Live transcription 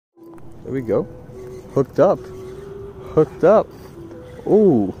There we go. Hooked up. Hooked up.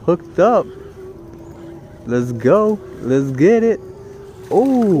 Ooh, hooked up. Let's go. Let's get it.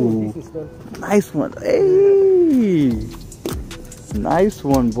 Ooh, nice one. Hey, nice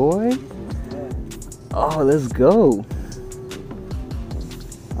one, boy. Oh, let's go.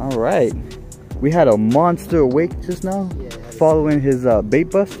 All right. We had a monster wake just now, following his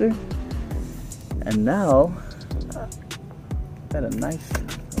bait buster, and now got a nice,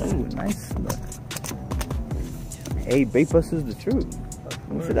 nice snook. Hey, bait buster's the truth.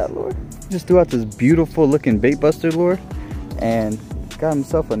 Let me see that lure. Just threw out this beautiful looking bait buster lure, and got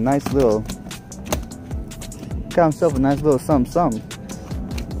himself a nice little something.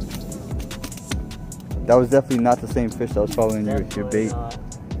 That was definitely not the same fish that was following your bait.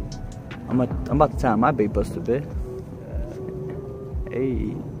 I'm about to tie my bait buster bit.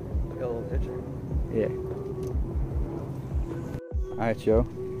 Hey. Got a little picture. Yeah. Alright, yo.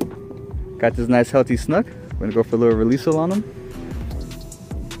 Got this nice healthy snook. We're gonna go for a little releasal on him.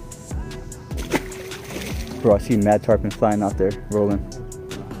 Bro, I see mad tarpon flying out there, rolling.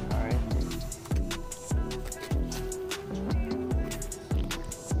 Alright.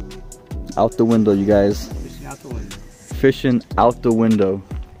 Out the window, you guys. Fishing out the window. Fishing out the window.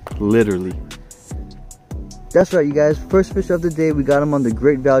 Literally. That's right, you guys. First fish of the day, we got him on the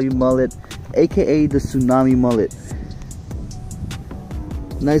Great Value Mullet, aka the Tsunami Mullet.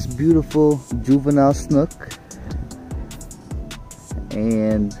 Nice, beautiful juvenile snook.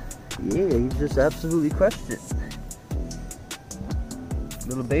 And yeah, he just absolutely crushed it.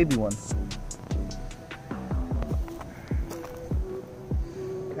 Little baby one.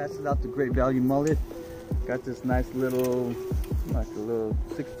 Casted out the Great Value Mullet. Got this nice little, like a little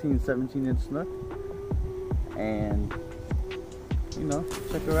 16, 17 inch snook. And, you know,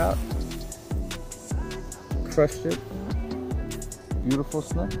 check her out. Crushed it. Beautiful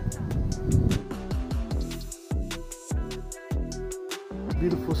snook.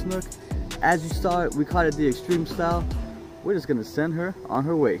 Beautiful snook. As you saw it, we caught it the extreme style. We're just gonna send her on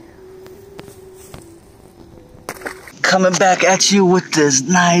her way. Coming back at you with this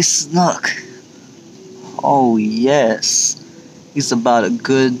nice snook. Oh yes. He's about a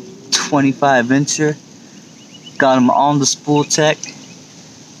good 25 incher. Got him on the SPOOLTEK.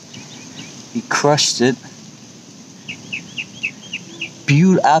 He crushed it.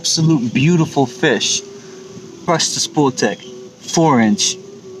 Absolute beautiful fish. Crushed the SPOOLTEK. 4-inch.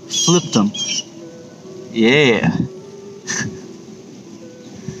 Flipped him. Yeah.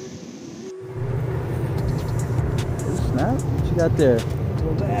 Snap? What you got there? A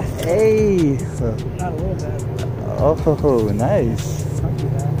little bass. Hey. Not a little bass. Oh, nice. Not too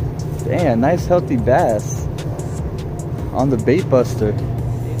bad. Damn, nice healthy bass. On the bait buster.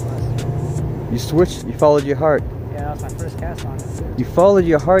 You switched, you followed your heart. Yeah, that was my first cast on it. You followed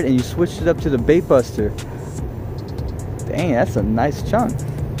your heart and you switched it up to the bait buster. Dang, that's a nice chunk.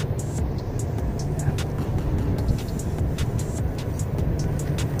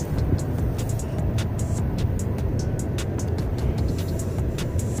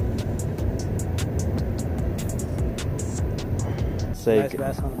 Nice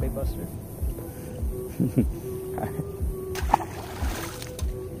bass on the bait buster.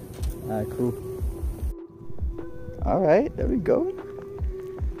 Alright, cool. Alright, there we go.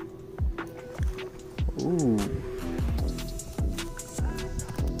 Ooh.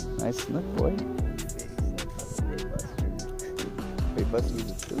 Nice snook, boy. Bait buster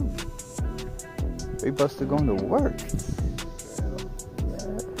is a tube. Bait buster going to work.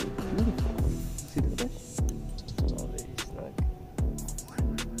 Beautiful. See the fish?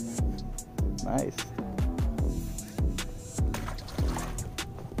 Nice.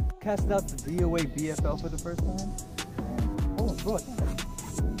 Casted out the DOA BFL for the first time. Oh, bro,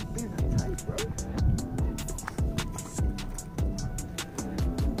 they're not tight, bro.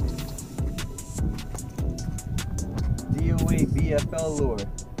 DOA BFL lure.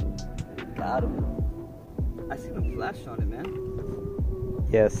 Got him. I see the flash on it, man.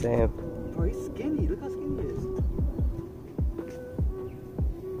 Yeah, Sam. Bro, he's skinny. Look how skinny he is.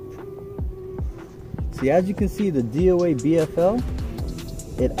 See, as you can see, the DOA BFL,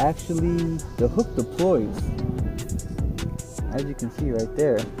 it actually, the hook deploys. As you can see right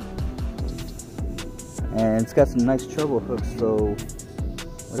there. And it's got some nice treble hooks, so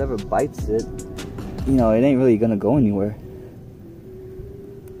whatever bites it, you know, it ain't really gonna go anywhere.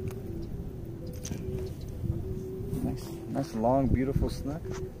 Nice long, beautiful snook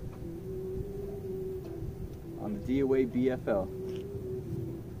on the DOA BFL.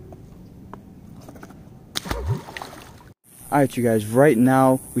 Alright, you guys, right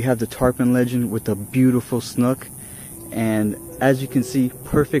now we have the Tarpon Legend with a beautiful snook, and As you can see,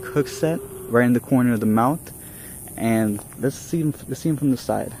 perfect hook set right in the corner of the mouth. And let's see him from the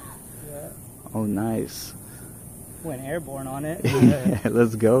side. Yeah. Oh, nice. Went airborne on it. Yeah,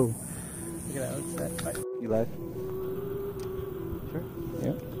 let's go. Look at that hook set. Right. You live? Sure.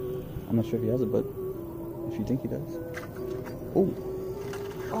 Yeah. I'm not sure if he has it, but if you think he does. Oh.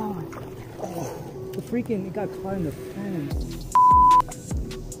 Oh my god. Oh. The freaking, it got caught in the fence.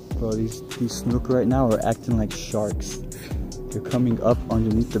 Bro, these snook right now are acting like sharks. They're coming up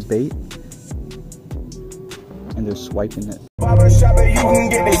underneath the bait and they're swiping it. Barber shop, you can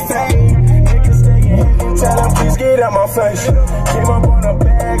get this thing. Niggas staying, tell them please get out my face. Came up on a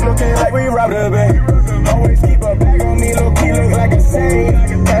bag, looking like we robbed a bank. Always keep a bag on me, low key look like a saint.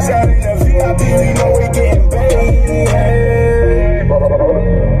 Cash out in the VIP, we know we getting paid.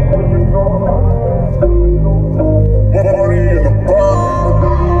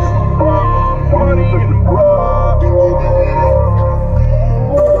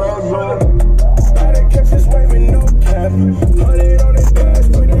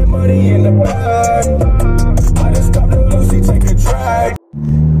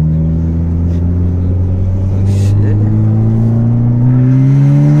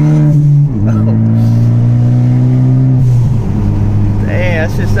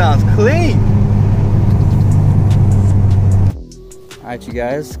 Sounds clean. Alright, you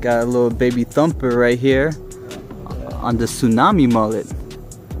guys, got a little baby thumper right here on the tsunami mullet.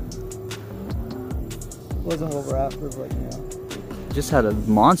 Wasn't what we're after, but you know. Just had a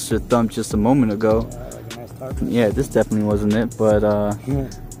monster thump just a moment ago. Like a nice tarpon. Yeah, this definitely wasn't it, but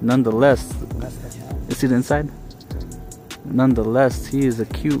nonetheless, you see the inside? Nonetheless, he is a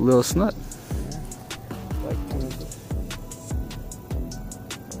cute little snook.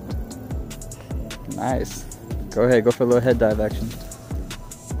 Nice. Go ahead, go for a little head dive action.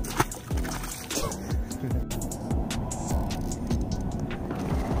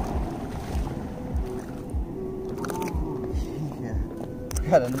 Yeah.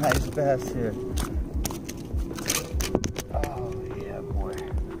 Got a nice bass here. Oh yeah, boy.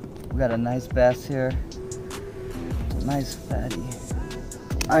 We got a nice bass here. Nice fatty.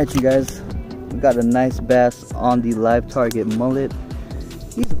 Alright, you guys. We got a nice bass on the live target mullet.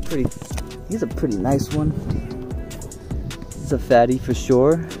 He's a pretty nice one. It's a fatty for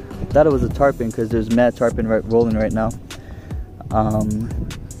sure. Thought it was a tarpon because there's mad tarpon rolling right now.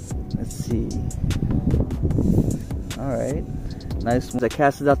 Let's see. Alright. Nice one. I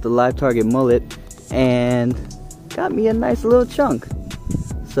casted out the live target mullet and got me a nice little chunk.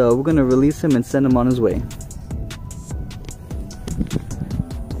 So we're gonna release him and send him on his way.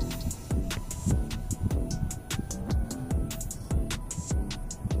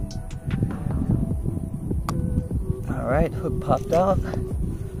 Alright, hook popped out.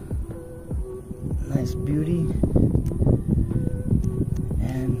 Nice beauty.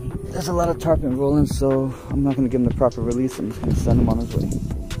 And there's a lot of tarpon rolling, so I'm not going to give him the proper release. I'm just going to send him on his way.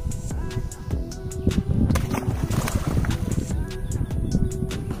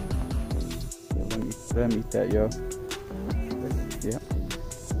 Yeah, let me eat that, yo. Yeah.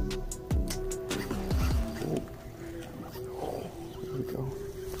 Here we go.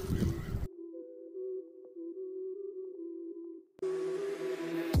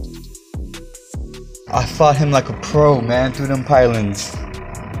 I fought him like a pro, man, through them pylons.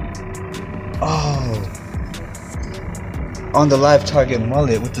 Oh. On the live target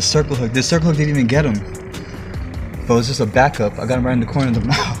mullet with the circle hook. The circle hook didn't even get him. But it was just a backup. I got him right in the corner of the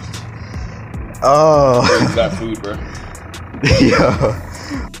mouth. Oh. That food, bro. Yo.